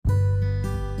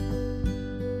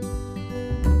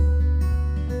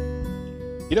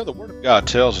The Word of God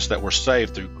tells us that we're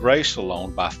saved through grace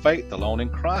alone, by faith alone, in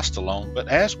Christ alone. But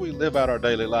as we live out our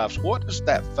daily lives, what does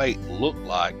that faith look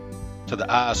like to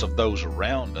the eyes of those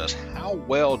around us? How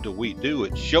well do we do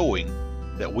at showing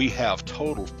that we have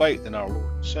total faith in our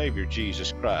Lord and Savior,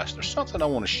 Jesus Christ? There's something I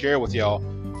want to share with y'all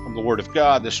from the Word of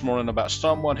God this morning about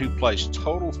someone who placed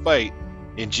total faith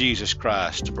in Jesus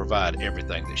Christ to provide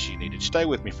everything that she needed. Stay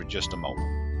with me for just a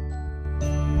moment.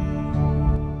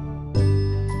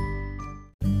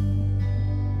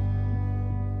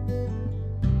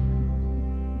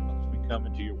 Come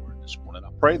into your word this morning. I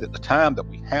pray that the time that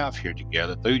we have here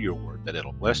together through your word, that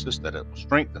it'll bless us, that it will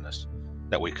strengthen us,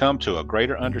 that we come to a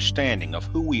greater understanding of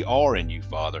who we are in you,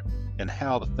 Father, and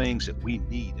how the things that we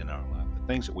need in our life, the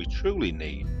things that we truly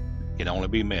need, can only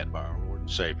be met by our Lord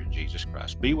and Savior, Jesus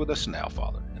Christ. Be with us now,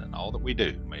 Father, and in all that we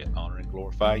do, may it honor and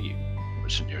glorify you. For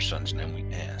it's in your Son's name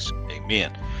we ask.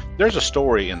 Amen. There's a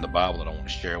story in the Bible that I want to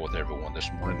share with everyone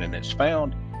this morning, and it's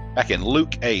found back in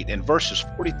Luke 8 in verses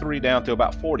 43 down to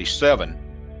about 47.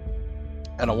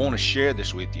 And I want to share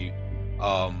this with you.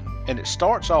 And it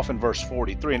starts off in verse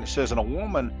 43, and it says, "And a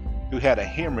woman who had a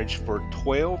hemorrhage for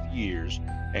 12 years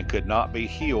and could not be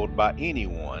healed by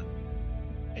anyone,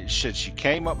 and said she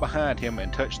came up behind him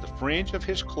and touched the fringe of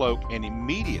his cloak, and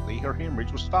immediately her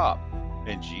hemorrhage was stopped.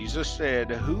 And Jesus said,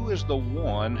 'Who is the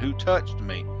one who touched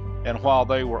me?' And while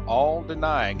they were all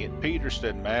denying it, Peter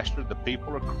said, 'Master, the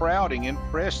people are crowding and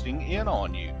pressing in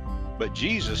on you.' But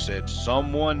Jesus said,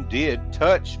 'Someone did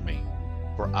touch me,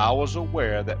 for I was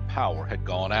aware that power had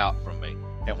gone out from me.'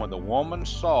 And when the woman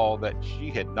saw that she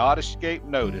had not escaped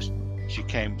notice, she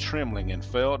came trembling and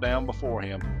fell down before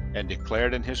him and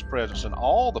declared in his presence and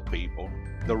all the people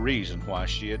the reason why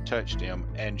she had touched him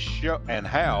and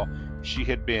how she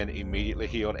had been immediately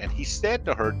healed. And he said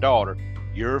to her, 'Daughter,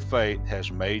 your faith has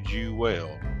made you well.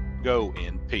 Go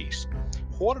in peace.'"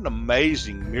 What an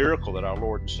amazing miracle that our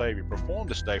Lord and Savior performed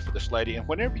this day for this lady. And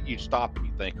whenever you stop and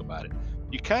you think about it,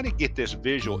 you kind of get this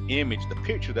visual image, the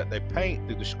picture that they paint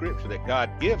through the scripture that God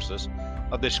gives us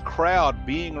of this crowd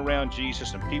being around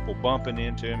Jesus and people bumping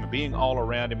into him and being all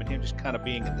around him and him just kind of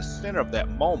being in the center of that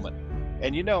moment.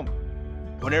 And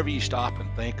whenever you stop and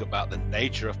think about the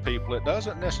nature of people, it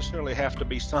doesn't necessarily have to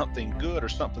be something good or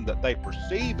something that they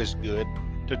perceive as good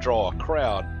to draw a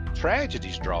crowd.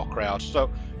 Tragedies draw crowds. So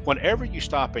whenever you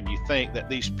stop and you think that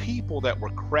these people that were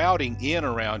crowding in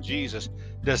around Jesus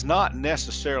does not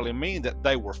necessarily mean that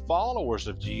they were followers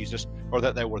of Jesus or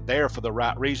that they were there for the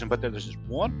right reason, but there's this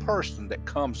one person that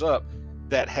comes up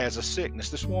that has a sickness.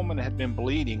 This woman had been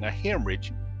bleeding, a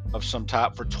hemorrhage of some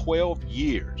type, for 12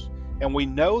 years. And we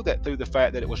know that through the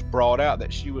fact that it was brought out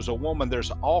that she was a woman, there's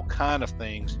all kind of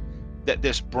things that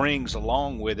this brings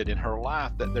along with it in her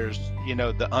life, that there's,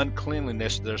 the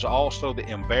uncleanliness, there's also the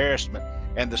embarrassment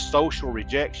and the social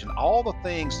rejection, all the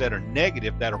things that are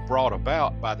negative that are brought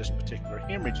about by this particular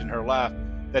hemorrhage in her life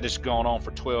that has gone on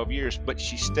for 12 years. But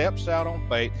she steps out on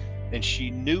faith, and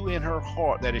she knew in her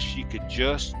heart that if she could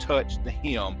just touch the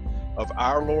hem of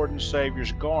our Lord and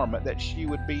Savior's garment, that she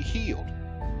would be healed.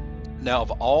 Now,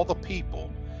 of all the people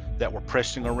that were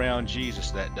pressing around Jesus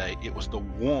that day, it was the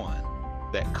one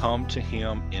that come to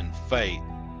him in faith,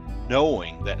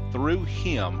 knowing that through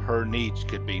him her needs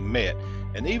could be met.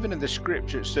 And even in the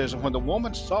scripture it says, "And when the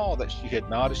woman saw that she had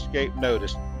not escaped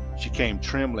notice, she came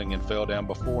trembling and fell down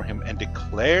before him and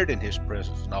declared in his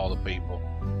presence and all the people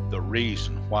the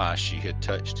reason why she had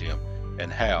touched him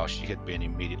and how she had been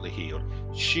immediately healed."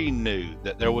 She knew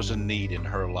that there was a need in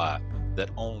her life that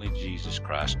only Jesus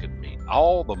Christ could meet.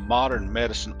 All the modern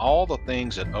medicine, all the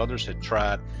things that others had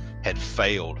tried had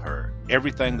failed her.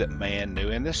 Everything that man knew,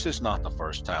 and this is not the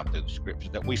first time through the scripture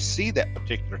that we see that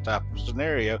particular type of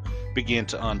scenario begin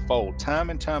to unfold. Time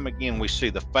and time again, we see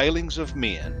the failings of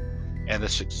men and the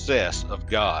success of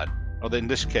God, or in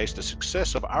this case, the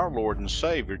success of our Lord and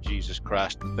Savior, Jesus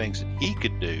Christ, the things that he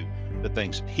could do, the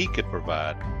things that he could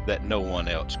provide that no one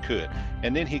else could.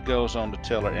 And then he goes on to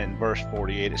tell her in verse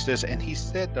 48, it says, "And he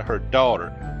said to her,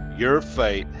 'Daughter, your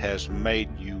faith has made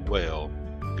you well.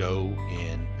 Go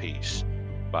in peace.'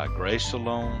 By grace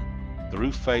alone,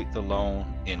 through faith alone,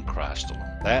 in Christ alone."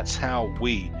 That's how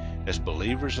we, as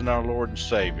believers in our Lord and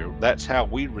Savior, that's how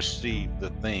we receive the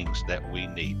things that we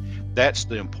need. That's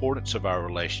the importance of our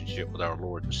relationship with our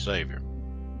Lord and Savior,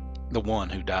 the one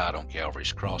who died on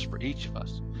Calvary's cross for each of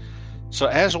us. So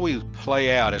as we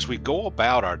play out, as we go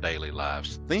about our daily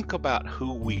lives, think about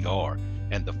who we are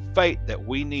and the faith that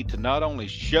we need to not only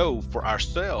show for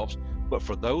ourselves, but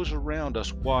for those around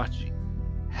us watching.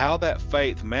 How that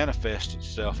faith manifests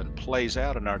itself and plays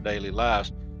out in our daily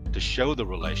lives to show the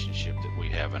relationship that we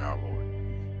have in our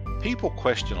Lord. People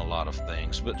question a lot of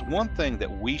things, but one thing that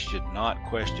we should not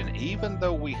question, even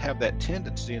though we have that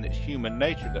tendency in its human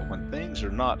nature that when things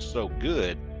are not so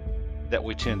good, that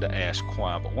we tend to ask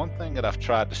why. But one thing that I've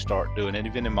tried to start doing, and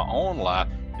even in my own life,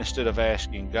 instead of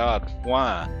asking God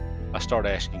why, I start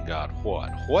asking God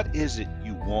what. What is it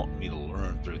you want me to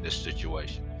learn through this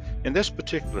situation? In this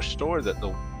particular story that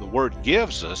the word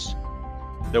gives us,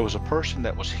 there was a person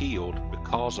that was healed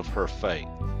because of her faith.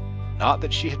 Not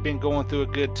that she had been going through a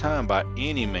good time by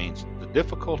any means. The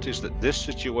difficulties that this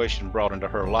situation brought into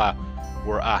her life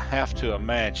were, I have to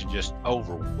imagine, just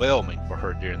overwhelming for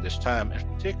her during this time,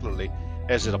 and particularly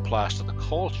as it applies to the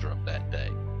culture of that day.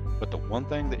 But the one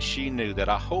thing that she knew that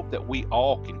I hope that we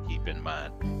all can keep in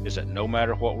mind is that no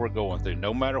matter what we're going through,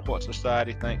 no matter what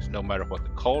society thinks, no matter what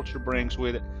the culture brings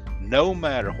with it, no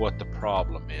matter what the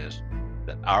problem is,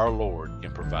 that our Lord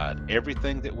can provide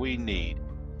everything that we need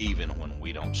even when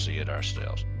we don't see it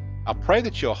ourselves. I pray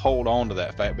that you'll hold on to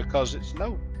that fact, because it's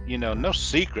no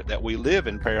secret that we live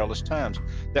in perilous times,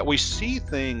 that we see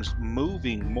things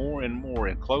moving more and more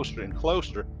and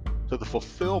closer to the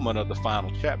fulfillment of the final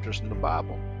chapters in the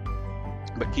Bible.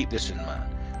 But keep this in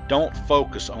mind. Don't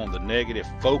focus on the negative.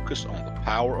 Focus on the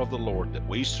power of the Lord that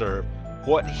we serve,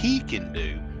 what He can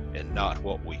do, and not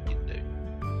what we can do.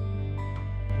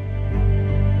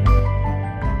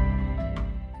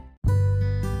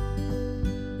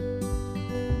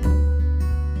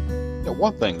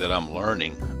 One thing that I'm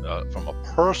learning from a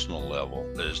personal level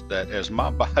is that as my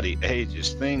body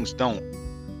ages, things don't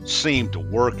seem to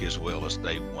work as well as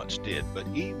they once did. But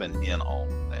even in all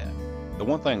of that, the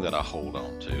one thing that I hold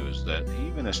on to is that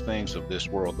even as things of this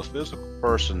world, the physical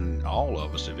person, all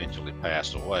of us eventually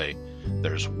pass away,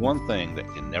 there's one thing that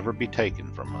can never be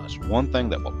taken from us, one thing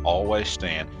that will always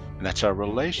stand, and that's our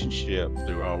relationship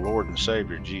through our Lord and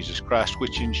Savior, Jesus Christ,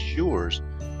 which ensures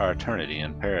our eternity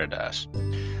in paradise.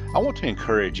 I want to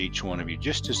encourage each one of you,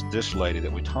 just as this lady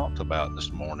that we talked about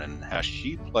this morning, how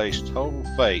she placed total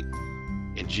faith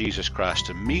in Jesus Christ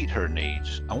to meet her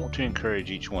needs. I want to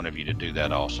encourage each one of you to do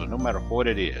that also, no matter what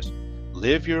it is.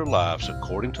 Live your lives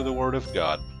according to the Word of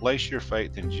God. Place your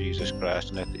faith in Jesus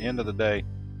Christ, and at the end of the day,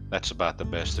 that's about the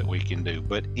best that we can do.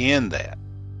 But in that,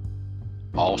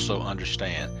 also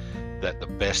understand that the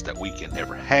best that we can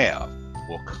ever have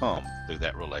will come through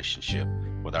that relationship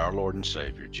with our Lord and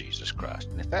Savior, Jesus Christ.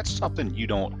 And if that's something you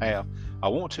don't have, I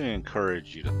want to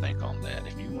encourage you to think on that.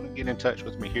 If you want to get in touch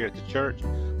with me here at the church,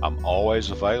 I'm always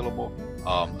available.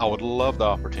 I would love the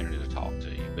opportunity to talk to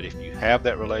you. But if you have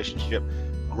that relationship,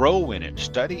 grow in it,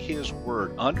 study His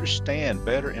Word, understand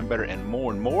better and better and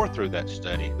more through that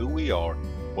study who we are,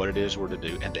 what it is we're to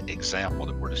do, and the example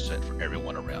that we're to set for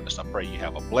everyone around us. I pray you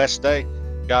have a blessed day.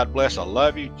 God bless. I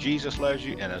love you. Jesus loves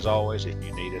you. And as always, if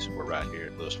you need us, we're right here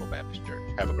at Louisville Baptist Church.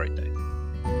 Have a great day.